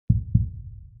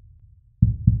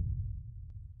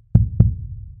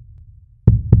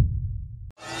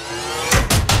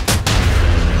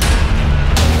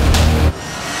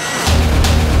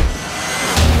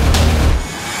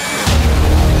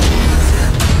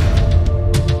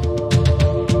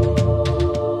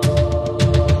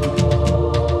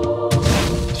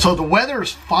So the weather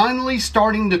is finally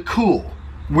starting to cool.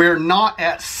 We're not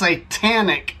at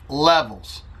satanic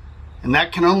levels. And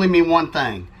that can only mean one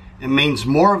thing. It means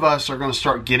more of us are going to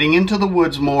start getting into the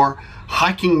woods more,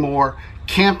 hiking more,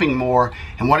 camping more.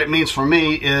 And what it means for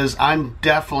me is I'm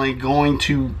definitely going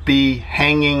to be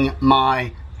hanging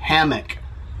my hammock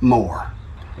more.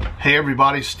 Hey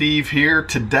everybody, Steve here.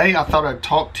 Today I thought I'd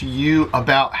talk to you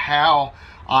about how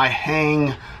I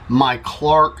hang my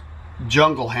Clark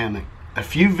jungle hammock. A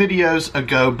few videos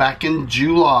ago, back in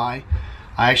July,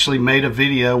 I actually made a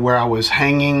video where I was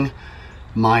hanging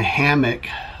my hammock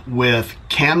with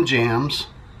CamJams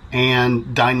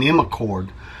and Dyneema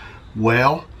cord.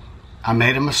 Well, I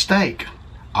made a mistake.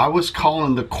 I was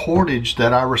calling the cordage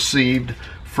that I received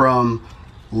from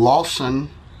Lawson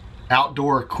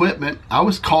Outdoor Equipment, I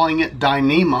was calling it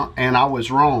Dyneema, and I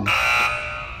was wrong.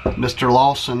 Mr.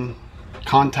 Lawson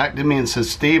contacted me and said,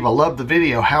 Steve, I love the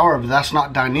video, however, that's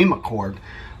not Dyneema cord.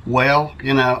 Well,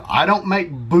 you know, I don't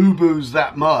make boo-boos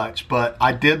that much, but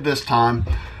I did this time.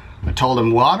 I told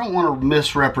him, well, I don't want to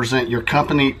misrepresent your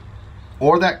company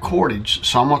or that cordage,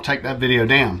 so I'm going to take that video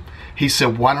down. He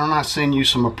said, why don't I send you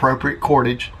some appropriate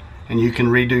cordage and you can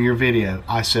redo your video?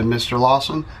 I said, Mr.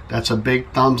 Lawson, that's a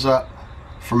big thumbs up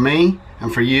for me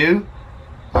and for you.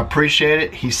 I appreciate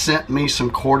it. He sent me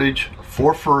some cordage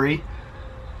for free.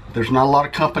 There's not a lot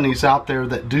of companies out there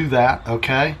that do that,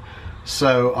 okay?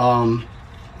 So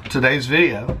today's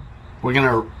video, we're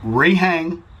gonna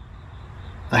rehang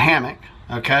the hammock,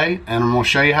 okay? And I'm gonna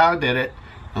show you how I did it.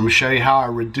 I'm gonna show you how I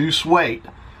reduce weight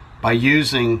by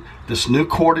using this new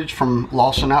cordage from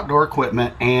Lawson Outdoor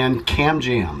Equipment and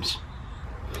CamJams.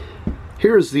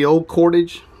 Here's the old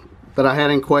cordage that I had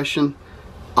in question.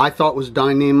 I thought was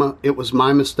Dyneema. It was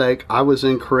my mistake. I was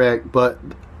incorrect, but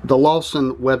the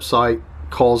Lawson website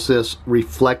calls this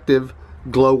reflective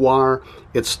glow wire.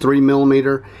 It's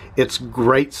 3mm. It's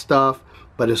great stuff,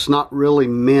 but it's not really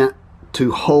meant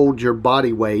to hold your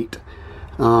body weight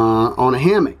on a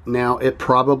hammock. Now it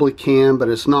probably can, but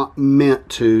it's not meant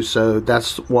to, so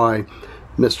that's why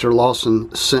Mr.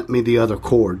 Lawson sent me the other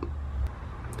cord.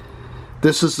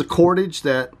 This is the cordage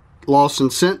that Lawson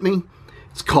sent me.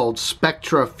 It's called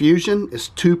Spectra Fusion. It's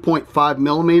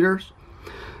 2.5mm.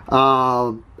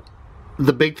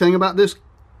 The big thing about this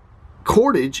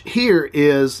cordage here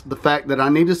is the fact that I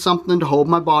needed something to hold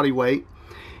my body weight,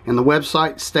 and the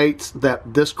website states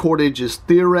that this cordage is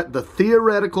the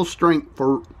theoretical strength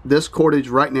for this cordage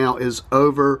right now is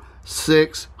over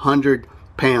 600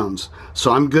 pounds.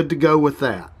 So I'm good to go with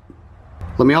that.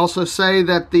 Let me also say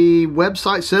that the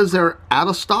website says they're out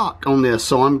of stock on this,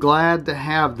 so I'm glad to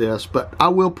have this, but I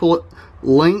will put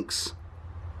links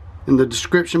in the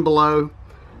description below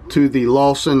to the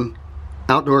Lawson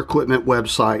Outdoor Equipment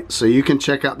website so you can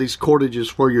check out these cordages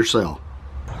for yourself.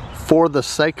 For the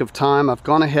sake of time, I've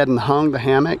gone ahead and hung the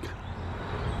hammock.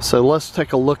 So let's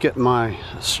take a look at my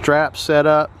strap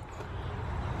setup.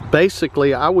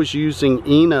 Basically, I was using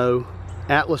ENO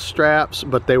Atlas Straps,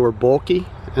 but they were bulky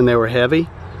and they were heavy.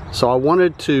 So I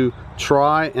wanted to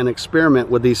try and experiment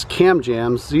with these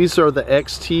CamJams. These are the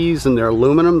XTs, and they're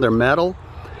aluminum, they're metal,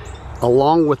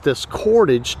 along with this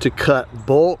cordage to cut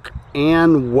bulk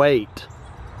and weight.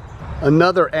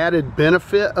 Another added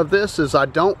benefit of this is I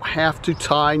don't have to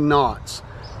tie knots.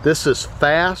 This is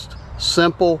fast,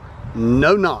 simple,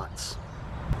 no knots.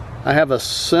 I have a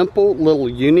simple little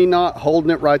uni knot holding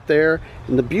it right there.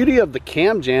 And the beauty of the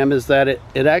CamJam is that it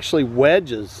actually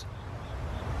wedges.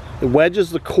 It wedges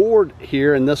the cord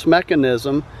here in this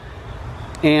mechanism.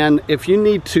 And if you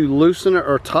need to loosen it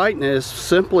or tighten it,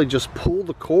 simply just pull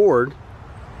the cord.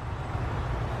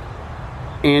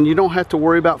 And you don't have to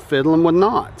worry about fiddling with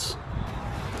knots.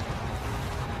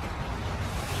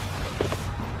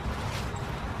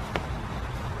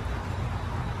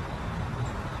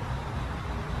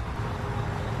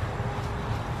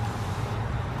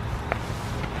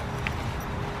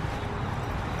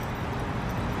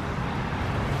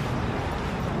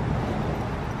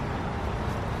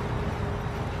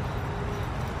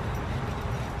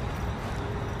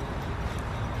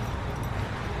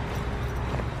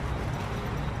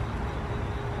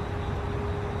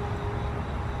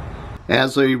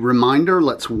 As a reminder,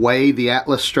 let's weigh the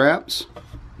Atlas straps.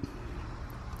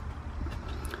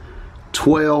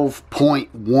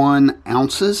 12.1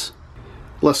 ounces.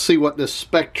 Let's see what this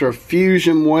Spectra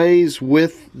Fusion weighs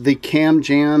with the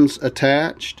CamJams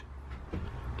attached.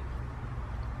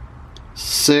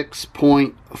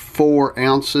 6.4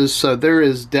 ounces. So there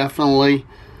is definitely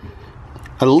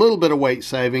a little bit of weight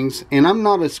savings, and I'm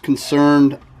not as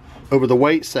concerned over the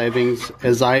weight savings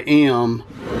as I am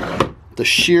the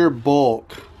sheer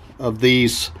bulk of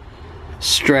these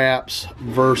straps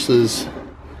versus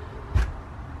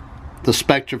the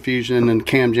Spectra Fusion and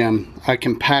CamJam, I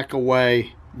can pack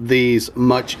away these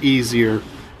much easier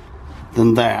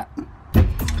than that.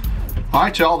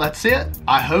 Alright y'all, that's it.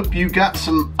 I hope you got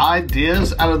some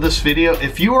ideas out of this video.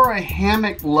 If you are a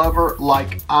hammock lover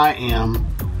like I am,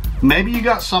 maybe you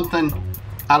got something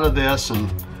out of this, and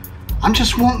I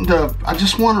just want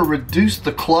to reduce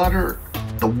the clutter,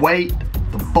 the weight,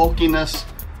 the bulkiness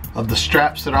of the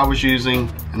straps that I was using,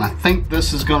 and I think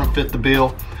this is going to fit the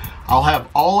bill. I'll have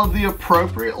all of the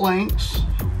appropriate links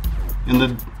in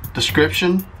the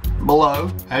description below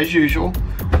as usual.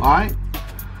 Alright,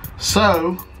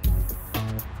 so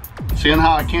seeing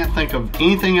how I can't think of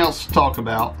anything else to talk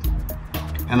about,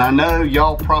 and I know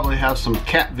y'all probably have some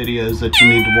cat videos that you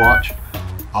need to watch,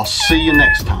 I'll see you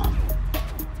next time.